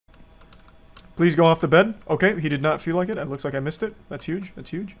Please go off the bed. Okay, he did not feel like it. It looks like I missed it. That's huge.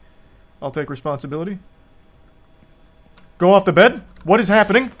 That's huge. I'll take responsibility. Go off the bed? What is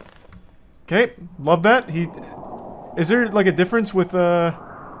happening? Okay, love that. Is there like a difference with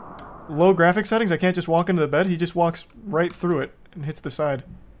low graphic settings? I can't just walk into the bed. He just walks right through it and hits the side.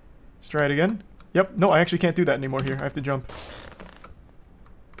 Let's try it again. Yep, no, I actually can't do that anymore here. I have to jump.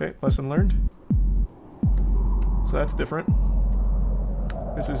 Okay, lesson learned. So that's different.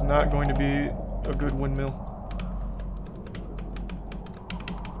 This is not going to be a good windmill.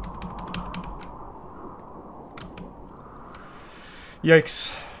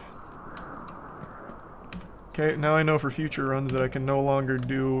 Yikes. Okay, now I know for future runs that I can no longer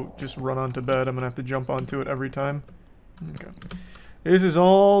do just run onto bed. I'm gonna have to jump onto it every time. Okay. This is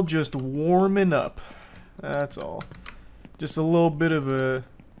all just warming up. That's all. Just a little bit of a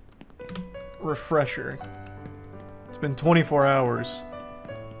refresher. It's been 24 hours.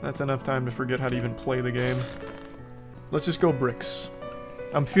 That's enough time to forget how to even play the game. Let's just go bricks.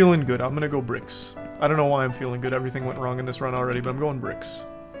 I'm feeling good. I'm gonna go bricks. I don't know why I'm feeling good. Everything went wrong in this run already, but I'm going bricks.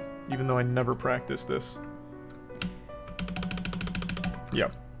 Even though I never practiced this.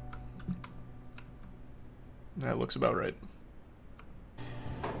 Yep. That looks about right.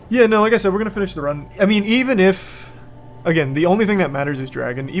 Yeah, no, like I said, we're gonna finish the run. I mean, even if... Again, the only thing that matters is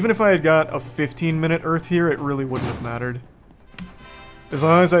Dragon. Even if I had got a 15-minute Earth here, it really wouldn't have mattered. As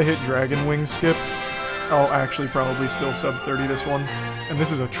long as I hit Dragon Wing skip, I'll actually probably still sub 30 this one. And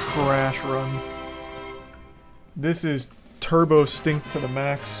this is a trash run. This is turbo stink to the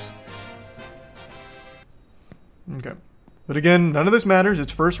max. Okay. But again, none of this matters.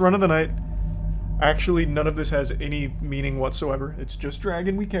 It's first run of the night. Actually, none of this has any meaning whatsoever. It's just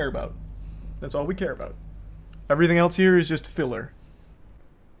Dragon we care about. That's all we care about. Everything else here is just filler.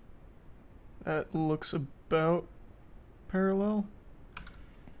 That looks about parallel.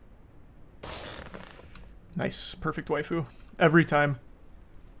 Nice. Perfect waifu. Every time.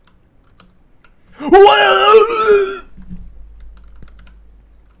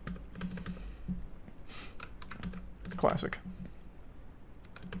 Classic.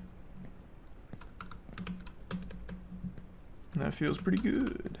 That feels pretty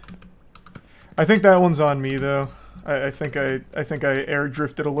good. I think that one's on me though. I think I air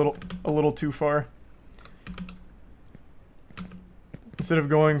drifted a little too far. Instead of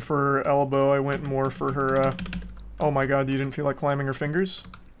going for elbow, I went more for her, oh my god, you didn't feel like climbing her fingers?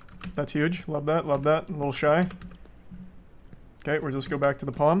 That's huge. Love that, love that. A little shy. Okay, we'll just go back to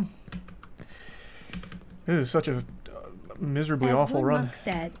the palm. This is such a miserably awful run. As one monk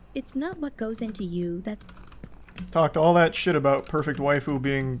said, it's not what goes into you that's... Talked all that shit about perfect waifu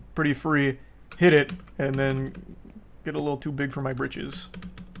being pretty free, hit it, and then get a little too big for my britches.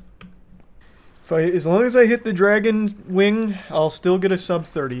 As long as I hit the Dragon Wing, I'll still get a sub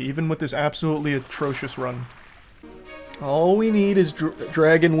 30, even with this absolutely atrocious run. All we need is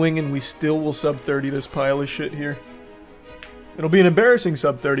Dragon Wing and we still will sub 30 this pile of shit here. It'll be an embarrassing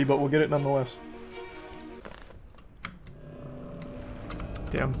sub 30, but we'll get it nonetheless.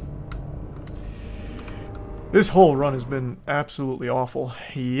 Damn. This whole run has been absolutely awful.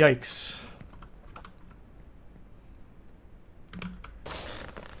 Yikes.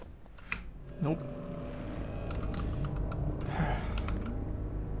 Nope.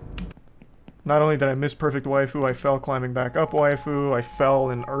 Not only did I miss perfect waifu, I fell climbing back up waifu, I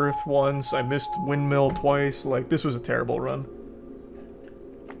fell in earth once, I missed windmill twice, like, this was a terrible run.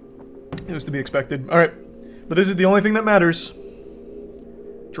 It was to be expected. Alright, but this is the only thing that matters.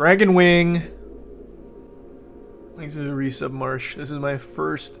 Dragon Wing. Thanks to the resub Marsh. This is my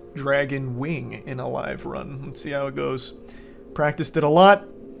first Dragon Wing in a live run. Let's see how it goes. Practiced it a lot.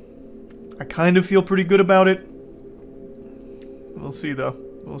 I kind of feel pretty good about it. We'll see though.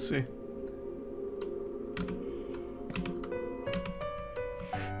 We'll see.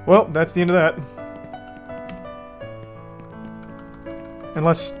 Well, that's the end of that.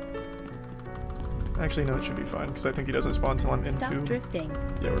 Unless... Actually, no, it should be fine, because I think he doesn't spawn until I'm in 2. Stop drifting.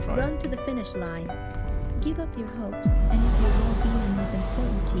 Yeah, we're fine. Run to the finish line. Give up your hopes, and if your well-being is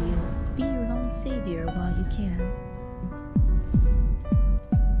important to you, be your own savior while you can.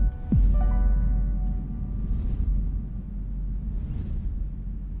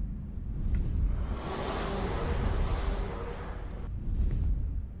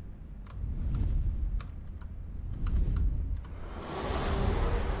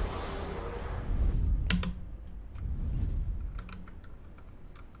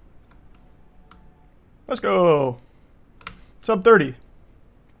 Let's go. Sub 30.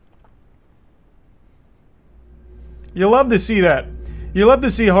 You love to see that. You love to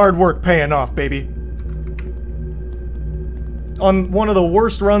see hard work paying off, baby. On one of the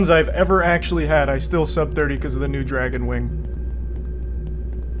worst runs I've ever actually had, I still sub 30 because of the new Dragon Wing.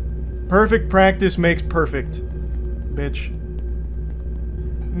 Perfect practice makes perfect. Bitch.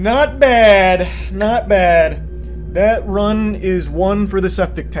 Not bad. Not bad. That run is one for the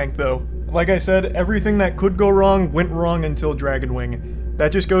septic tank, though. Like I said, everything that could go wrong went wrong until Dragon Wing.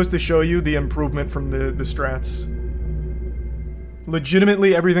 That just goes to show you the improvement from the strats.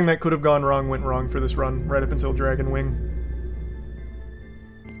 Legitimately, everything that could have gone wrong went wrong for this run, right up until Dragon Wing.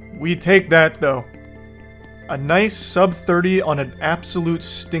 We take that, though. A nice sub 30 on an absolute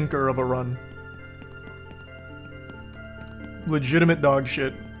stinker of a run. Legitimate dog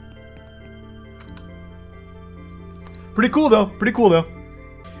shit. Pretty cool, though. Pretty cool, though.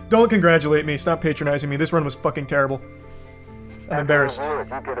 Don't congratulate me. Stop patronizing me. This run was fucking terrible. I'm embarrassed.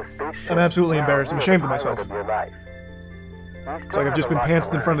 I'm absolutely embarrassed. I'm ashamed of myself. It's like I've just been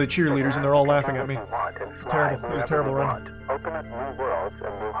pantsed in front of the cheerleaders and they're all laughing at me. It's terrible. It was a terrible run.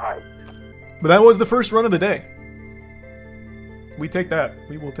 But that was the first run of the day. We take that.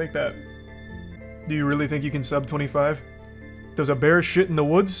 We will take that. Do you really think you can sub 25? Does a bear shit in the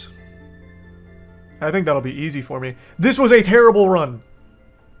woods? I think that'll be easy for me. This was a terrible run.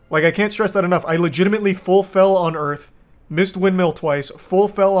 Like, I can't stress that enough. I legitimately full fell on Earth, missed windmill twice, full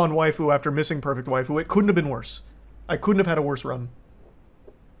fell on waifu after missing perfect waifu. It couldn't have been worse. I couldn't have had a worse run.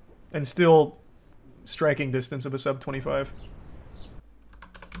 And still, striking distance of a sub 25.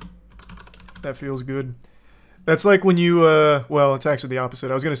 That feels good. That's like when you, well, it's actually the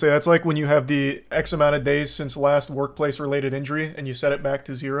opposite. I was going to say, that's like when you have the X amount of days since last workplace-related injury, and you set it back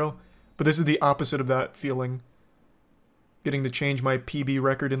to 0. But this is the opposite of that feeling. Getting to change my PB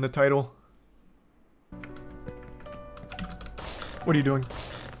record in the title. What are you doing?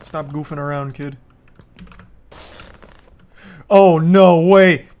 Stop goofing around, kid. Oh, no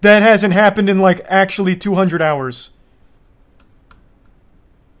way! That hasn't happened in, like, actually 200 hours.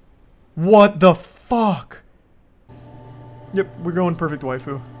 What the fuck? Yep, we're going perfect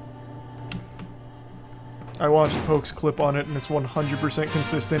waifu. I watched Poke's clip on it, and it's 100%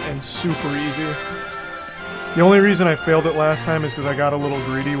 consistent and super easy. The only reason I failed it last time is because I got a little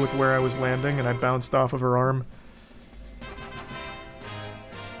greedy with where I was landing, and I bounced off of her arm.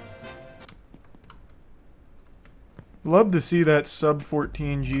 Love to see that sub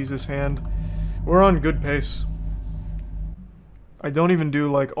 14 Jesus hand. We're on good pace. I don't even do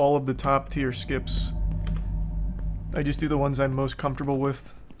like all of the top tier skips. I just do the ones I'm most comfortable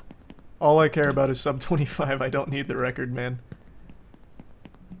with. All I care about is sub 25. I don't need the record, man.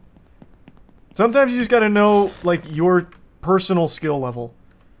 Sometimes you just gotta know, like, your personal skill level.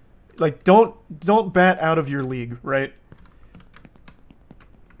 Like, don't bat out of your league, right?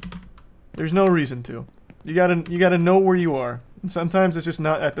 There's no reason to. You gotta know where you are. And sometimes it's just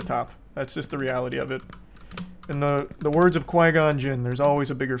not at the top. That's just the reality of it. In the words of Qui-Gon Jinn, there's always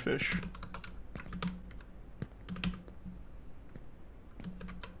a bigger fish.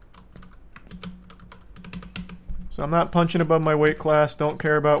 So I'm not punching above my weight class, don't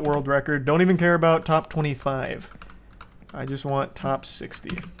care about world record, don't even care about top 25. I just want top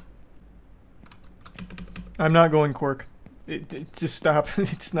 60. I'm not going Cork. Just stop.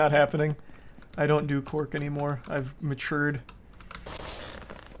 It's not happening. I don't do Cork anymore. I've matured.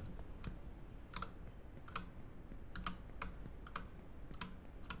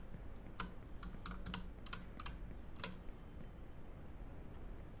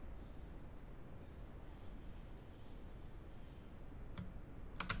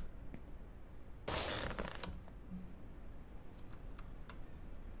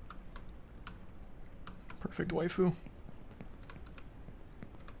 Perfect waifu.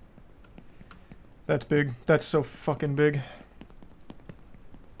 That's big. That's so fucking big.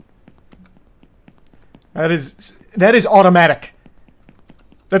 That is automatic.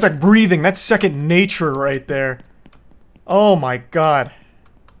 That's like breathing. That's second nature right there. Oh my god.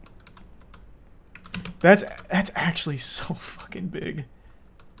 That's actually so fucking big.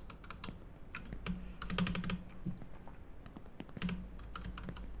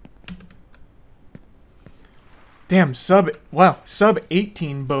 Damn, sub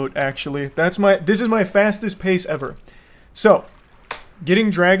 18 boat, actually. This is my fastest pace ever. So,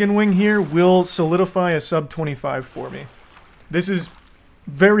 getting Dragon Wing here will solidify a sub 25 for me. This is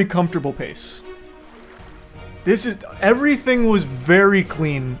very comfortable pace. Everything was very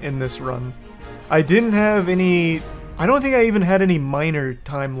clean in this run. I didn't have any, I don't think I even had any minor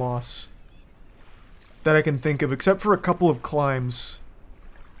time loss that I can think of, except for a couple of climbs.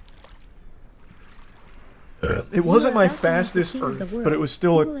 It wasn't my fastest Earth, but it was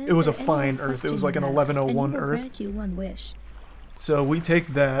still it was a fine Earth. It was like an 1101 Earth. So we take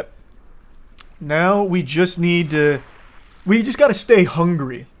that. Now we just need to We just gotta stay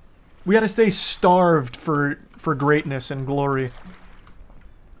hungry. We gotta stay starved for greatness and glory.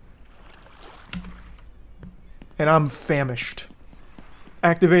 And I'm famished.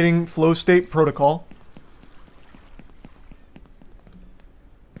 Activating flow state protocol.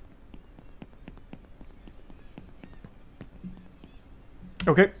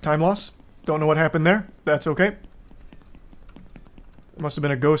 Okay, time loss. Don't know what happened there. That's okay. Must have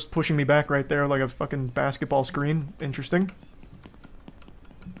been a ghost pushing me back right there like a fucking basketball screen. Interesting.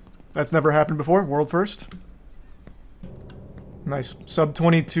 That's never happened before. World first. Nice. Sub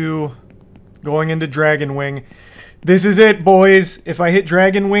 22. Going into Dragon Wing. This is it, boys. If I hit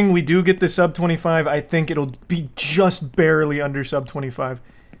Dragon Wing, we do get the sub 25. I think it'll be just barely under sub 25.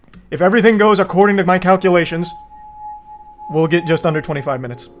 If everything goes according to my calculations, we'll get just under 25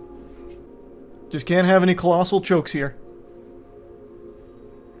 minutes. Just can't have any colossal chokes here.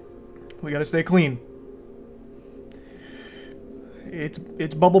 We gotta stay clean.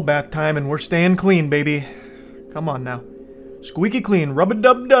 It's bubble bath time and we're staying clean, baby. Come on now. Squeaky clean,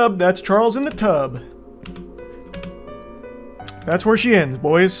 rub-a-dub-dub, that's Charles in the tub. That's where she ends,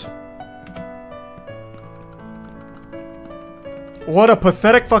 boys. What a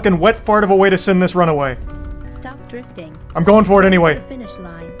pathetic fucking wet fart of a way to send this runaway. Stop drifting. I'm going for it anyway. The finish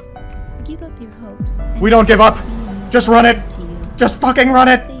line. Give up your hopes. We don't give up. Just run it. Just fucking run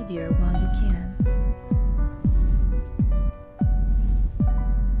it. Savior while you can.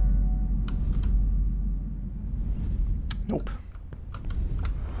 Nope.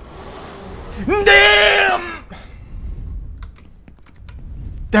 Damn!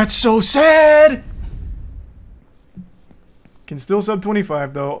 That's so sad! Can still sub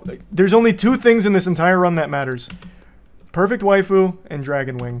 25 though. There's only two things in this entire run that matters. Perfect waifu and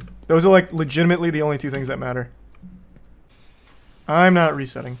Dragon Wing. Those are like legitimately the only two things that matter. I'm not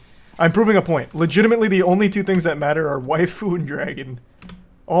resetting. I'm proving a point. Legitimately the only two things that matter are waifu and dragon.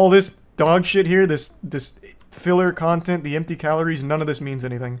 All this dog shit here, this filler content, the empty calories, none of this means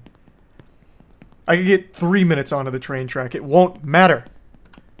anything. I could get 3 minutes onto the train track. It won't matter.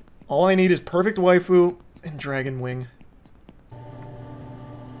 All I need is perfect waifu and Dragon Wing.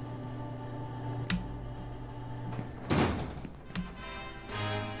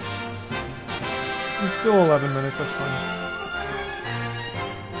 It's still 11 minutes, that's fine.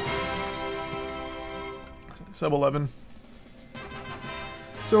 Sub 11.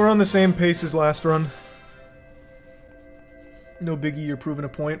 So we're on the same pace as last run. No biggie, you're proving a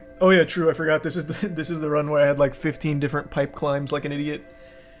point. Oh yeah, true, I forgot. This is the run where I had like 15 different pipe climbs like an idiot.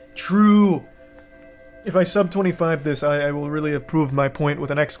 True! If I sub 25 this, I will really have proved my point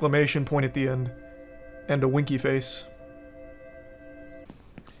with an exclamation point at the end. And a winky face.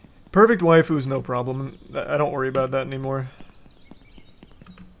 Perfect waifu's no problem. I don't worry about that anymore.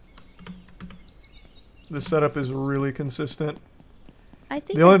 The setup is really consistent.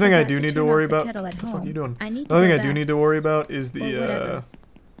 The only thing I do need to worry about... What the fuck are you doing? The only thing I do need to worry about is the,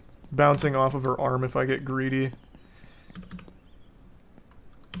 bouncing off of her arm if I get greedy.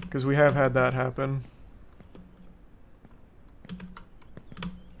 Because we have had that happen.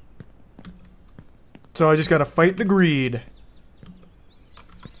 So I just gotta fight the greed.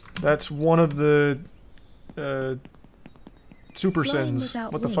 That's one of the, super sins.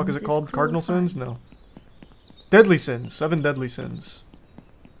 What the fuck is it called? Cardinal sins? No. Deadly sins. 7 deadly sins.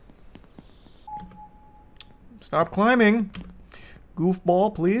 Stop climbing.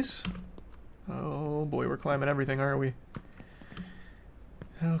 Goofball, please. Oh boy, we're climbing everything, aren't we?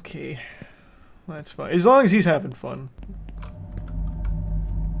 Okay. That's fine. As long as he's having fun.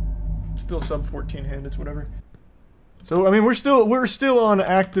 Still sub 14 hand, it's whatever. So, I mean, we're still on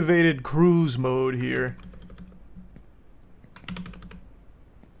activated cruise mode here.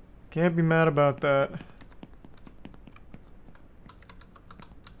 Can't be mad about that.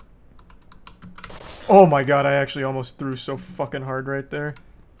 Oh my god, I actually almost threw so fucking hard right there.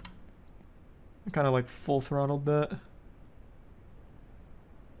 I kind of like full throttled that.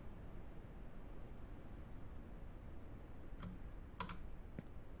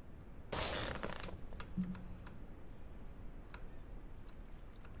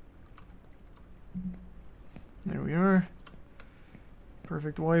 There we are.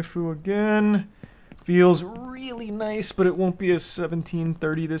 Perfect waifu again. Feels really nice, but it won't be a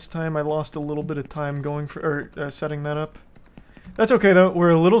 17:30 this time. I lost a little bit of time going for setting that up. That's okay though. We're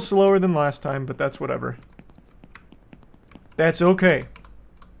a little slower than last time, but that's whatever. That's okay.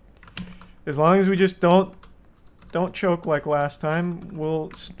 As long as we just don't choke like last time,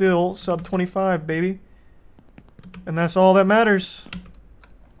 we'll still sub 25, baby. And that's all that matters.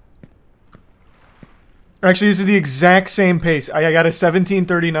 Actually, this is the exact same pace. I got a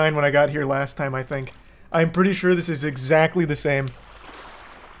 17:39 when I got here last time, I think. I'm pretty sure this is exactly the same.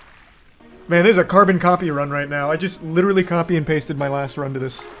 Man, this is a carbon copy run right now. I just literally copy and pasted my last run to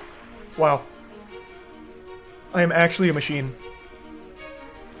this. Wow. I am actually a machine.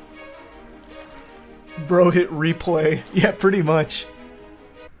 Bro, hit replay. Yeah, pretty much.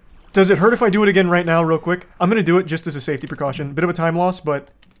 Does it hurt if I do it again right now real quick? I'm gonna do it just as a safety precaution. Bit of a time loss, but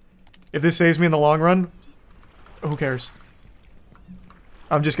if this saves me in the long run, who cares?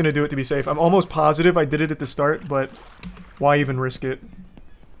 I'm just gonna do it to be safe. I'm almost positive I did it at the start, but why even risk it?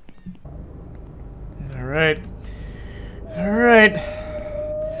 Alright. Alright.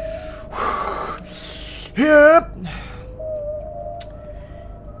 Yep.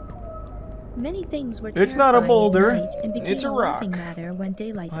 Many things were It's not a terrifying at boulder. night and became It's a rock. laughing matter when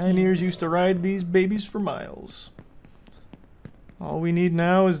daylight Pioneers came. used to ride these babies for miles. All we need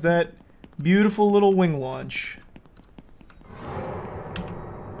now is that beautiful little wing launch.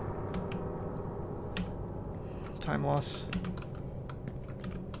 Time loss.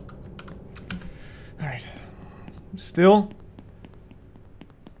 Alright. Still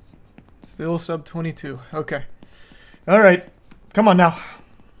sub 22. Okay. Alright. Come on now.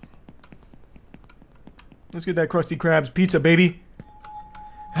 Let's get that Krusty Krab's pizza, baby.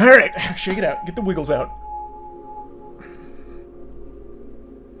 Alright. Shake it out. Get the wiggles out.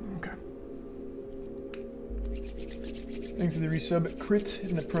 Okay. Thanks for the resub, Crit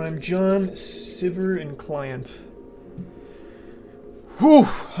and the Prime John, Siver, and Client. Whew.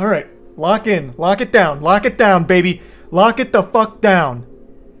 Alright. Lock in. Lock it down. Lock it down, baby. Lock it the fuck down.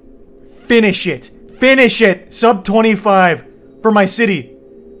 Finish it. Finish it. Sub 25 for my city.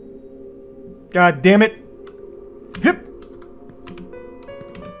 God damn it. Hip.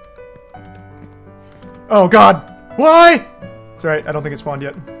 Oh god. Why? It's alright. I don't think it spawned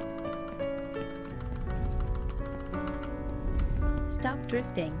yet. Stop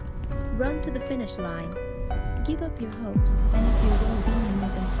drifting. Run to the finish line. Give up your hopes, and if your well-being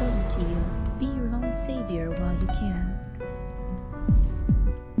is important to you, be your own savior while you can.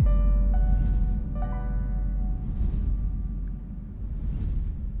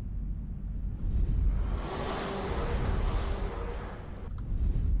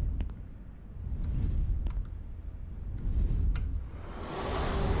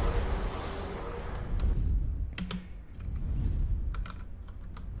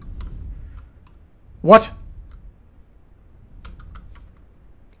 What?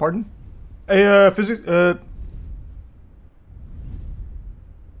 Pardon? Physics,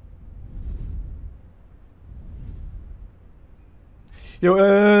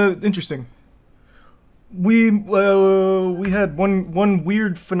 interesting. We had one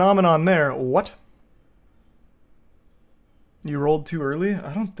weird phenomenon there. What? You rolled too early?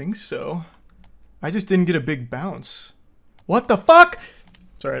 I don't think so. I just didn't get a big bounce. What the fuck?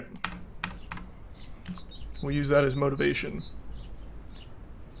 It's alright. We'll use that as motivation.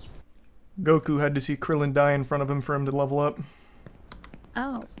 Goku had to see Krillin die in front of him for him to level up.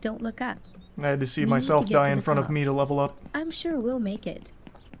 Oh, don't look up. I had to see We need myself to get die to in the front of top. me to level up. I'm sure we'll make it.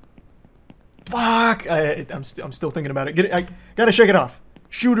 Fuck! I'm still thinking about it. I gotta shake it off.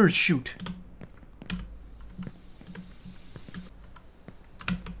 Shooters shoot.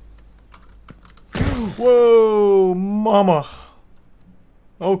 Whoa, mama.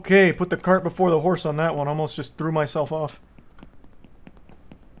 Okay, put the cart before the horse on that one. Almost just threw myself off.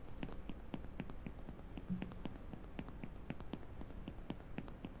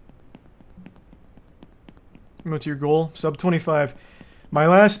 What's your goal? Sub 25. My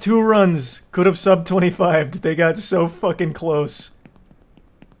last two runs could have sub 25. They got so fucking close.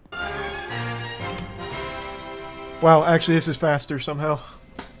 Wow, actually this is faster somehow.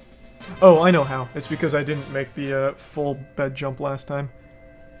 Oh, I know how. It's because I didn't make the full bed jump last time.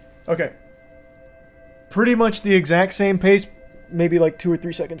 Okay. Pretty much the exact same pace, maybe like 2 or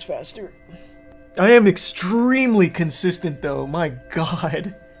 3 seconds faster. I am extremely consistent though, my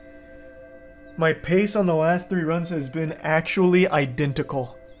god. My pace on the last 3 runs has been actually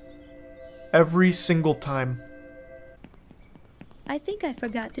identical. Every single time. I think I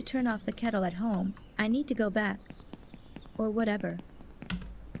forgot to turn off the kettle at home. I need to go back. Or whatever.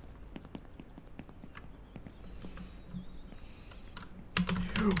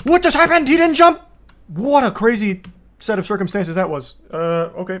 What just happened? He didn't jump! What a crazy set of circumstances that was.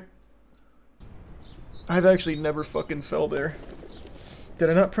 Okay. I've actually never fucking fell there. Did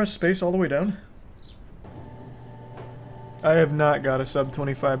I not press space all the way down? I have not got a sub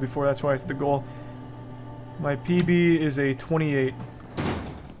 25 before, that's why it's the goal. My PB is a 28.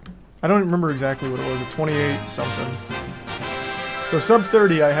 I don't remember exactly what it was, a 28 something. So sub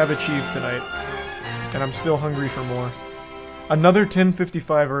 30 I have achieved tonight. And I'm still hungry for more. Another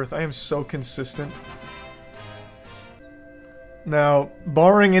 1055 Earth. I am so consistent. Now,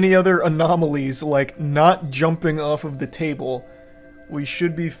 barring any other anomalies, like not jumping off of the table, we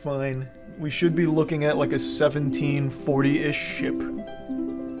should be fine. We should be looking at like a 1740-ish ship.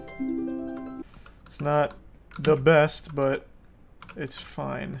 It's not the best, but it's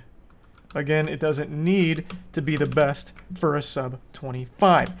fine. Again, it doesn't need to be the best for a sub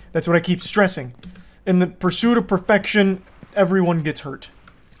 25. That's what I keep stressing. In the pursuit of perfection, everyone gets hurt.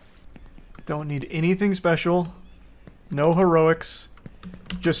 Don't need anything special. No heroics.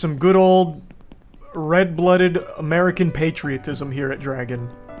 Just some good old red-blooded American patriotism here at Dragon.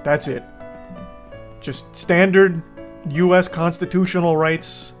 That's it. Just standard US constitutional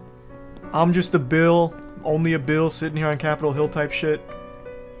rights. I'm just a bill, only a bill sitting here on Capitol Hill type shit.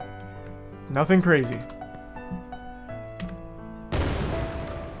 Nothing crazy.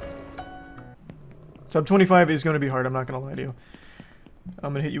 Sub 25 is going to be hard, I'm not going to lie to you.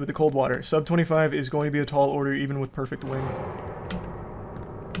 I'm going to hit you with the cold water. Sub 25 is going to be a tall order even with perfect wing.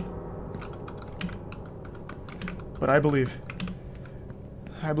 But I believe.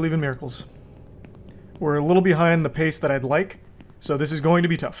 I believe in miracles. We're a little behind the pace that I'd like, so this is going to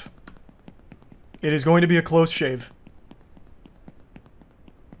be tough. It is going to be a close shave.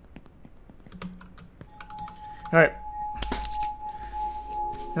 Alright.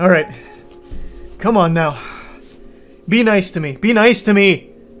 Alright. Come on now. Be nice to me. Be nice to me!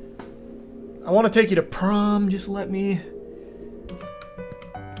 I want to take you to prom, just let me...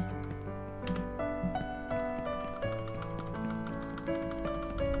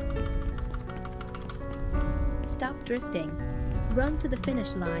 Stop drifting. Run to the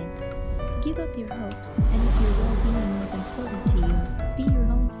finish line. Give up your hopes, and if your well-being is important to you, be your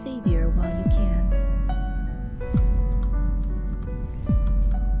own savior while you can.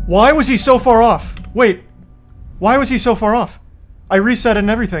 Why was he so far off? Wait. Why was he so far off? I reset and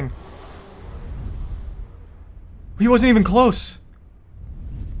everything. He wasn't even close.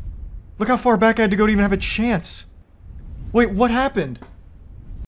 Look how far back I had to go to even have a chance. Wait, what happened?